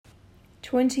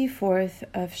24th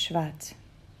of Shevat,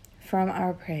 from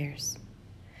our prayers.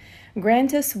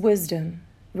 Grant us wisdom,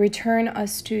 return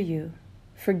us to you,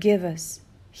 forgive us,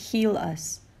 heal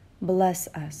us, bless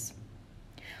us.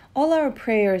 All our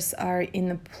prayers are in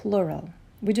the plural.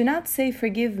 We do not say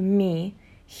forgive me,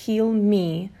 heal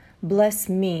me, bless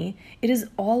me. It is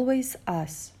always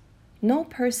us. No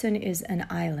person is an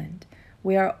island.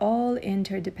 We are all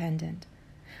interdependent.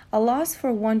 A loss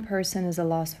for one person is a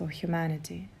loss for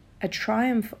humanity. A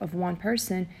triumph of one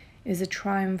person is a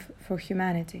triumph for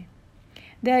humanity.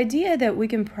 The idea that we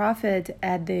can profit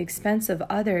at the expense of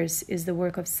others is the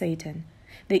work of Satan,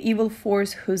 the evil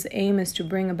force whose aim is to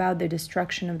bring about the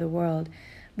destruction of the world.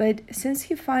 But since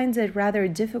he finds it rather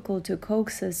difficult to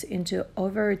coax us into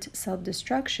overt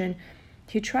self-destruction,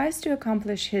 he tries to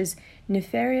accomplish his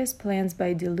nefarious plans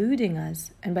by deluding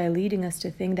us and by leading us to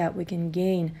think that we can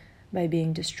gain by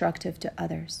being destructive to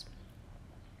others.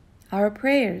 Our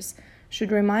prayers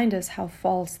should remind us how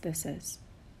false this is.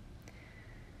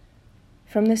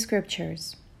 From the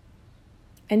scriptures,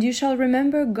 "And you shall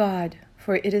remember God,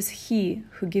 for it is He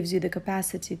who gives you the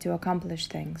capacity to accomplish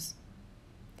things."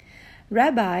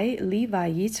 Rabbi Levi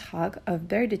Yitzchak of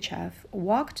Berdichev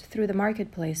walked through the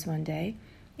marketplace one day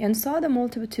and saw the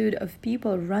multitude of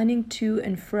people running to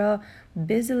and fro,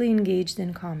 busily engaged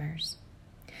in commerce.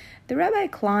 The rabbi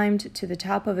climbed to the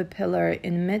top of a pillar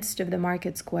in the midst of the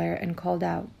market square and called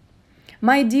out,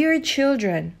 "My dear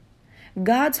children,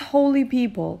 God's holy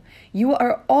people, you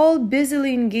are all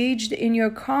busily engaged in your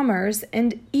commerce,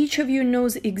 and each of you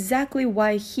knows exactly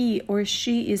why he or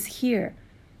she is here,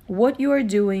 what you are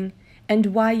doing, and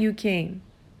why you came.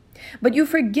 But you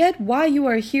forget why you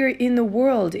are here in the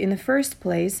world in the first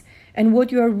place and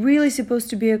what you are really supposed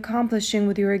to be accomplishing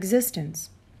with your existence."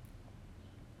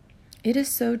 It is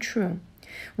so true.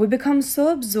 We become so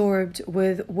absorbed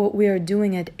with what we are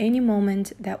doing at any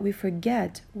moment that we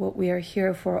forget what we are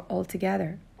here for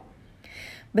altogether.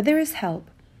 But there is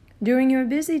help. During your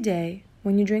busy day,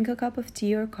 when you drink a cup of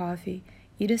tea or coffee,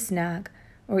 eat a snack,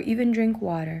 or even drink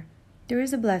water, there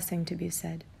is a blessing to be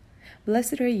said.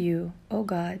 "Blessed are you, O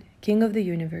God, King of the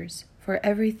universe, for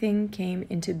everything came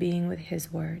into being with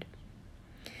His word."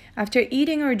 After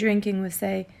eating or drinking, we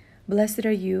say, "Blessed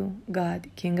are you, God,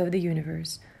 King of the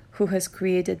universe, who has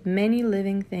created many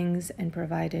living things and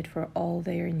provided for all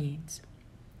their needs."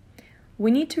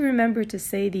 We need to remember to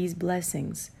say these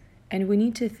blessings, and we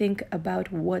need to think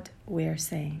about what we are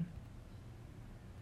saying.